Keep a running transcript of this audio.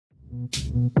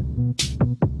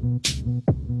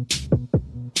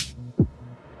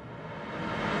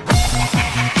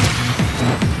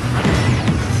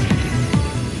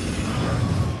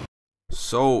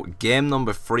So game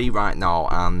number 3 right now,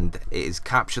 and it is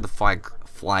capture the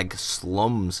flag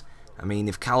Slums. I mean,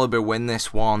 if Calibre win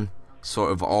this one,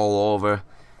 sort of all over,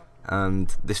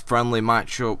 and this friendly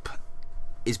matchup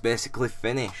is basically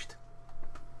finished.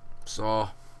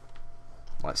 So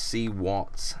let's see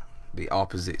what the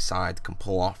opposite side can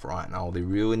pull off right now. They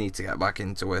really need to get back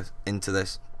into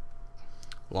this.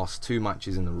 Lost 2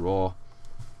 matches in a row,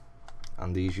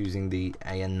 and he's using the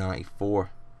AN94.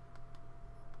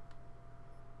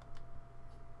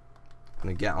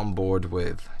 Gonna get on board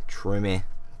with Trimi.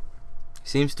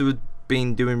 Seems to have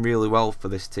been doing really well for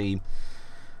this team.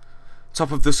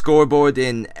 Top of the scoreboard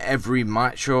in every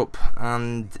matchup,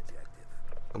 and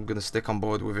I'm gonna stick on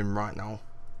board with him right now.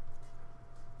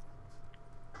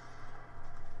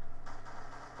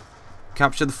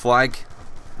 Capture the flag.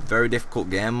 Very difficult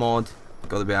game mode.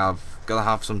 Gotta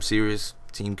have some serious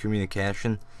team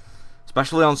communication,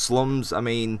 especially on Slums. I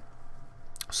mean,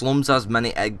 Slums has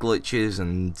many egg glitches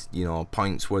and, you know,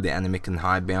 points where the enemy can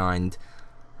hide behind,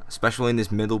 especially in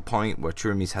this middle point where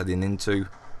Trimi's heading into.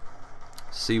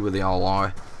 See where they all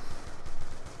are.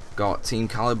 Got Team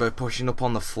Calibre pushing up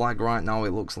on the flag right now,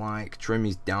 it looks like.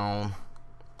 Trimi's down.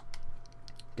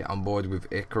 Get on board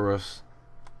with Icarus.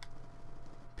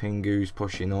 Pingu's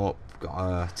pushing up. Got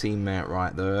a teammate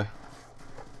right there.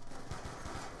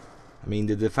 I mean,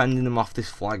 they're defending them off this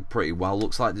flag pretty well.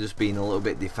 Looks like they're just being a little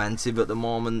bit defensive at the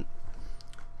moment.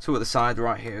 2 at the side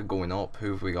right here going up.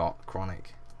 Who have we got?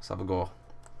 Chroniic. Let's have a go.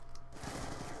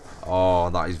 Oh,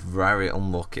 that is very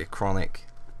unlucky. Chroniic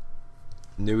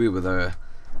knew he was there,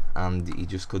 and he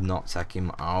just could not take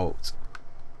him out.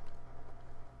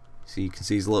 So you can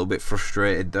see he's a little bit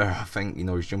frustrated there. I think, you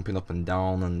know, he's jumping up and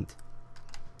down, and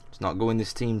it's not going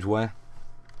this team's way.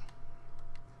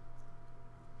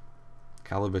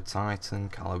 Calibre Titan,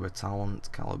 Calibre Talent,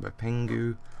 Calibre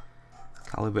Pingu,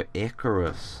 Calibre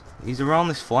Icarus. He's around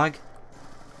this flag.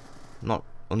 Not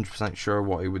 100% sure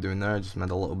what he was doing there, just made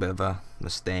a little bit of a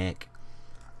mistake.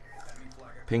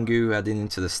 Pingu heading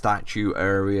into the statue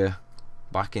area,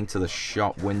 back into the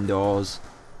shop windows.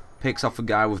 Picks off a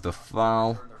guy with the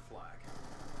foul.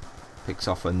 Picks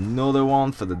off another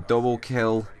one for the double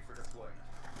kill.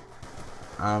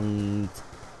 And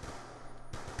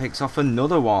picks off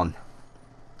another one.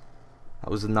 That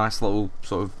was a nice little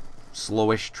sort of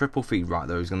slowish triple feed right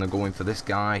there. He's going to go in for this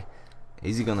guy.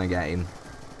 Is he going to get him?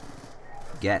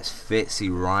 Gets Fitzy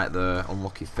right there.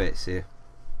 Unlucky Fitzy.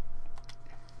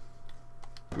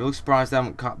 Really surprised they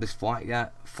haven't capped this flag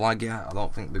yet. I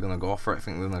don't think they're going to go for it. I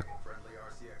think they're going to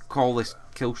call this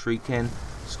kill streak in.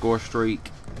 Score streak.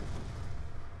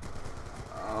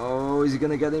 Oh, is he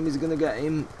going to get him? Is he going to get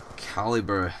him?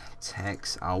 Calibre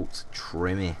takes out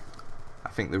Trimi. I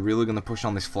think they're really going to push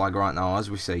on this flag right now, as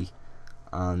we see.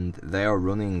 And they are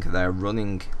running. They're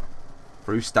running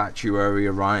through statue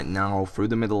area right now, through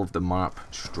the middle of the map,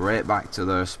 straight back to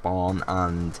their spawn,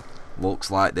 and looks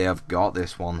like they have got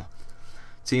this one.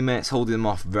 Teammates holding them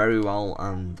off very well,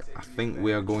 and I think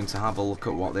we are going to have a look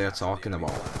at what they are talking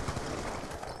about.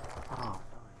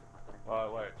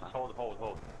 Wait, just hold.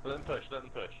 Let them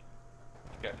push.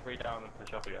 Get 3 down and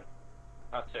push up again.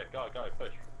 That's it, go,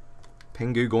 push.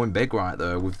 Pingu going big right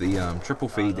there with the triple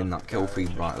feed in that kill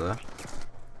feed right there.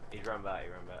 He's run back.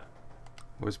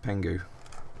 Where's Pingu?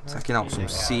 Taking out some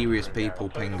serious people,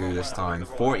 Pingu this time.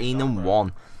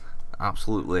 14-1.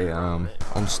 Absolutely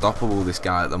unstoppable, this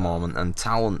guy at the moment. And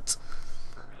Talent,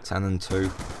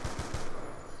 10-2.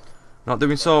 Not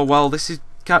doing so well. This is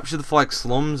capture the flag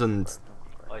Slums, and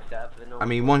I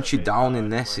mean, once you're down in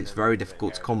this, it's very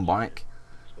difficult to come back.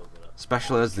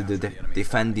 Especially as they're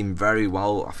defending very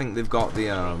well. I think they've got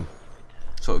the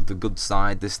sort of the good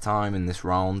side this time in this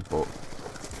round, but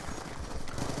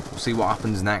we'll see what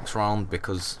happens next round,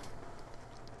 because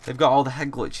they've got all the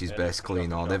head glitches basically, you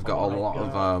know. They've got a lot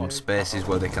of spaces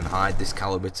where they can hide this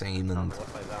Calibre team, and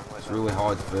it's really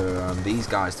hard for these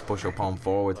guys to push up on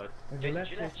forward.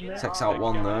 Takes out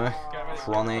one there.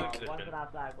 Chroniic.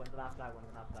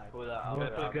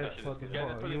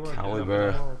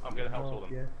 Calibre.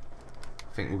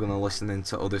 I think we're going to listen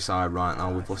into other side right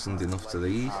now. We've listened enough to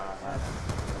these.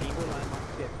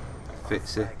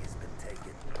 Fitzy.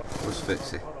 Where's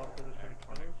Fitzy?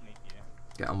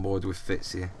 Get on board with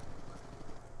Fitzy.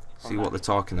 See what they're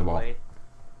talking about.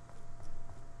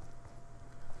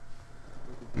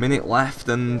 Minute left,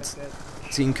 and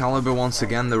Team Calibre once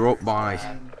again, they're up by,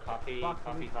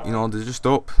 you know, they're just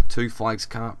up. 2 flags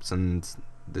capped, and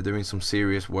they're doing some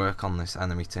serious work on this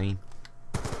enemy team.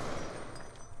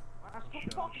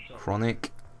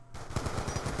 Chroniic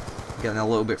getting a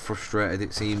little bit frustrated,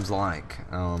 it seems like.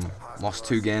 Lost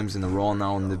 2 games in a row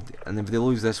now, and if they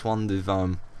lose this one, they've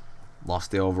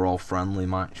lost the overall friendly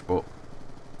match. But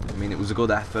I mean, it was a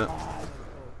good effort.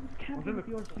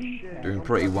 Doing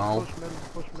pretty well.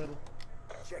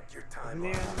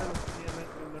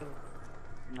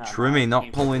 Trimi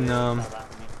not pulling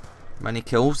many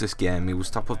kills this game. He was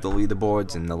top of the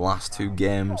leaderboards in the last 2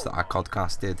 games that I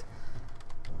CODCasted.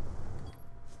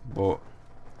 But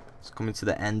it's coming to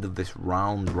the end of this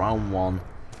round. Round 1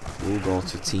 will go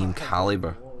to Team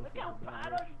Caliber.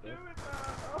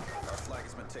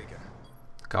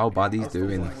 Look how bad he's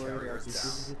doing.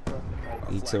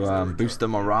 Need to boost the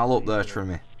morale up there,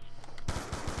 Trimi.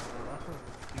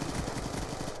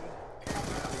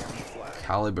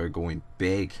 Caliber going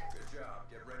big.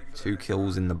 2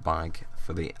 kills in the bag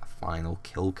for the final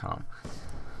kill cam.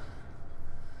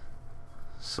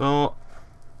 So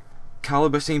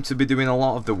Caliber seem to be doing a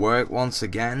lot of the work once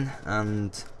again,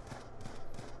 and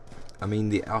I mean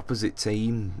the opposite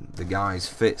team, the guys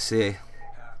Fitzy,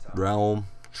 Realm,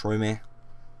 Trimi,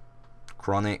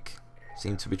 Chroniic,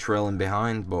 seem to be trailing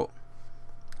behind, but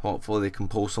hopefully they can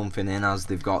pull something in, as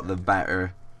they've got the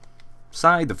better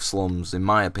side of Slums, in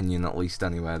my opinion at least.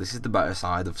 Anyway, this is the better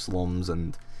side of Slums,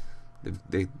 and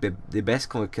they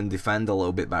basically can defend a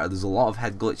little bit better. There's a lot of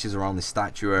head glitches around the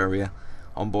statue area.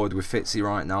 On board with Fitzy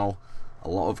right now, a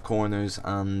lot of corners,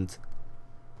 and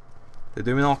they're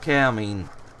doing okay. I mean,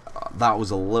 that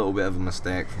was a little bit of a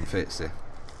mistake from Fitzy.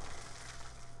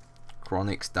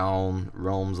 Chroniic's down,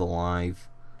 Realm's alive.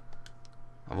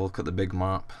 Have a look at the big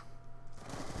map.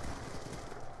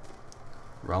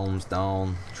 Realm's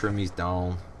down, Trimi's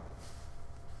down.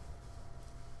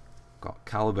 Got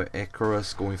Caliber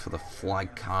Icarus going for the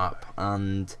flag cap,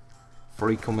 and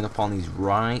Free coming up on his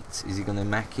right. Is he going to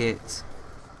mech it?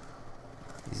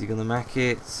 Is he going to mech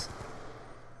it?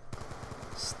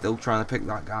 Still trying to pick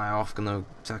that guy off. Going to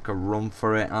take a run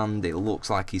for it, and it looks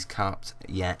like he's capped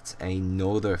yet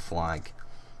another flag.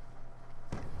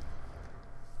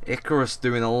 Icarus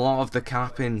doing a lot of the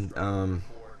capping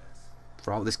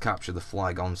throughout this capture the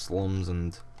flag on Slums,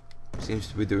 and seems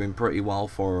to be doing pretty well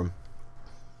for him.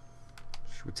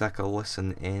 Should we take a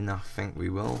listen in? I think we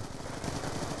will.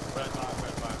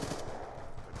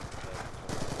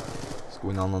 What's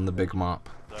going on the big map?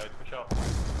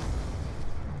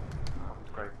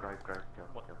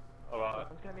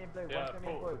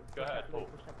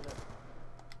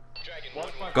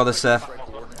 Gotta say,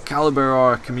 Caliber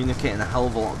are communicating a hell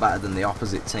of a lot better than the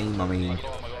opposite team. I mean,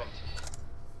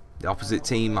 the opposite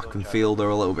team, I can feel they're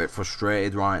a little bit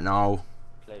frustrated right now.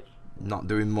 Not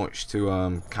doing much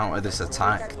to counter this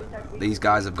attack. These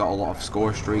guys have got a lot of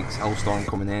score streaks. Hellstorm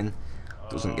coming in,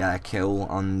 doesn't get a kill,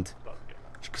 and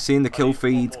as you can see in the kill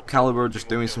feed, Caliber just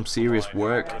doing some serious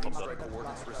work.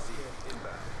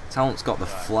 Talent's got the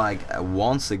flag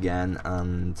once again,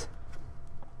 and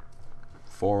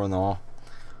 4-0.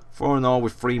 4-0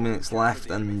 with 3 minutes left,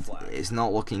 and it's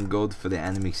not looking good for the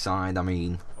enemy side. I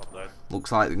mean,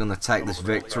 looks like they're going to take this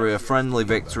victory. A friendly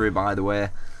victory, by the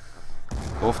way.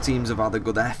 Both teams have had a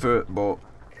good effort, but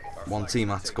one team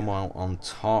had to come out on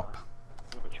top.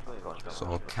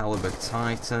 So Caliber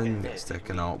Titan gets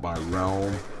taken out by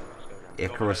Realm.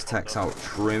 Icarus takes out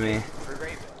Trimi.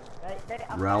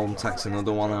 Realm takes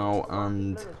another one out,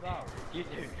 and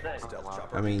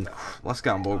I mean, let's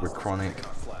get on board with Chroniic.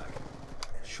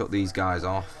 Shut these guys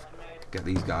off. Get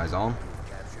these guys on.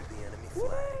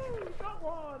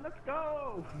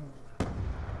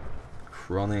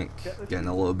 Chroniic getting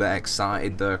a little bit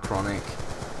excited there. Chronic's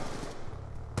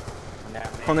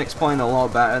playing a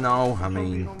lot better now. I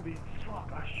mean,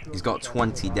 he's got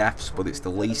 20 deaths, but it's the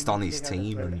least on his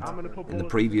team, and in the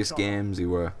previous games he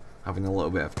were having a little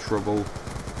bit of trouble.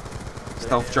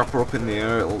 Stealth chopper up in the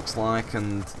air, it looks like,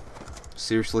 and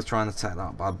seriously trying to take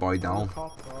that bad boy down.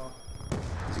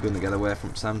 Is he going to get away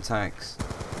from Semtex?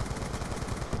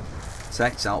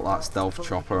 Takes out that stealth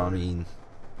chopper. I mean,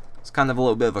 it's kind of a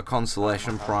little bit of a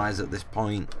consolation prize at this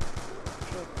point.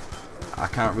 I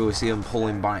can't really see him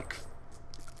pulling back,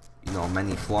 you know,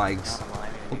 many flags.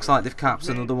 Looks like they've capped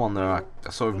another one there. I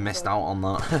sort of missed out on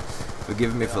that.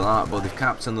 Forgive me for that, but they've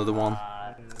capped another one.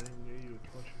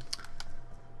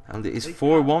 And it is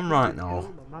 4-1 right now.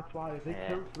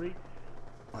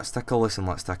 Let's take a listen,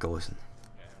 let's take a listen.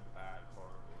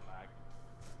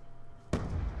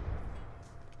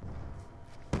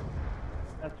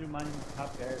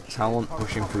 Talent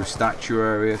pushing through statue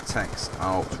area, takes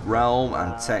out Realm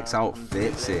and takes out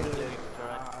Fitzy.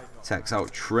 Takes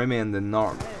out Trimi, and they're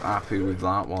not happy with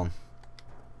that one.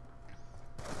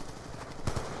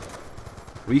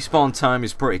 Respawn time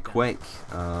is pretty quick.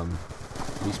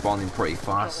 respawning pretty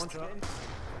fast.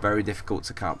 Very difficult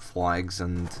to cap flags,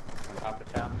 and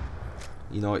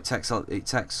you know, it takes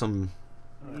some,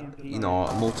 you know,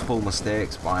 multiple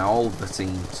mistakes by all of the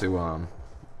team to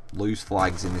lose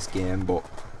flags in this game. But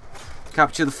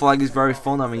capture the flag is very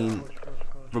fun. I mean,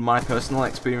 from my personal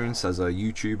experience as a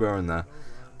YouTuber and a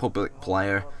public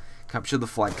player, capture the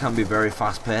flag can be very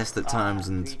fast paced at times,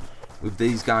 and with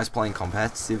these guys playing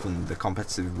competitive and the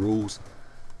competitive rules,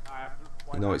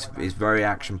 you know, it's very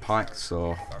action packed.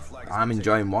 So I'm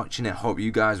enjoying watching it. Hope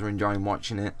you guys are enjoying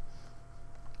watching it.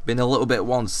 Been a little bit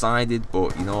one-sided,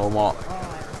 but you know what,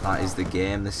 that is the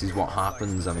game. This is what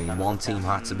happens. I mean, one team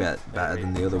had to be better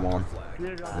than the other one.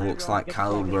 It looks like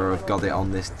Caliber have got it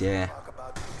on this day.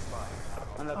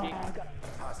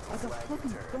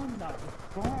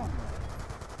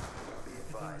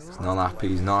 He's not happy.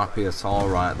 He's not happy at all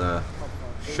right there.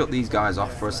 Shut these guys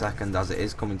off for a second, as it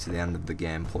is coming to the end of the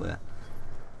gameplay.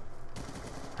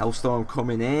 Hellstorm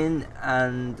coming in,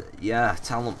 and yeah,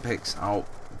 Talent picks out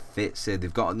Fitzy.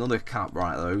 They've got another cap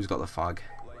right there. Who's got the fag?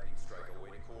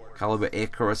 Caliber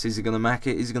Icarus. Is he going to make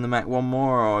it? Is he going to make one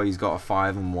more? Or he's got a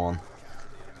 5-1.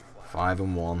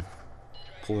 5-1.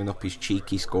 Pulling up his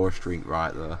cheeky score streak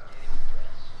right there.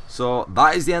 So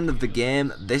that is the end of the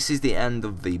game. This is the end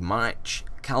of the match.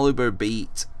 Caliber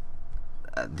beat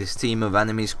this team of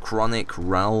enemies, Chroniic,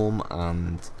 Realm,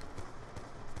 and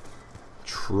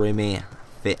Trimi,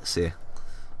 Fitzy.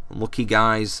 Lucky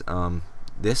guys.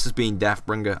 This has been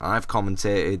Deathbringer. I've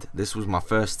commentated. This was my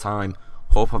first time.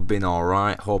 Hope I've been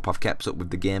alright. Hope I've kept up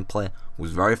with the gameplay. It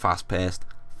was very fast paced.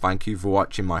 Thank you for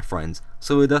watching, my friends.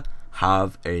 So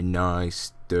have a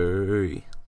nice day.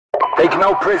 Take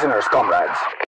no prisoners, comrades.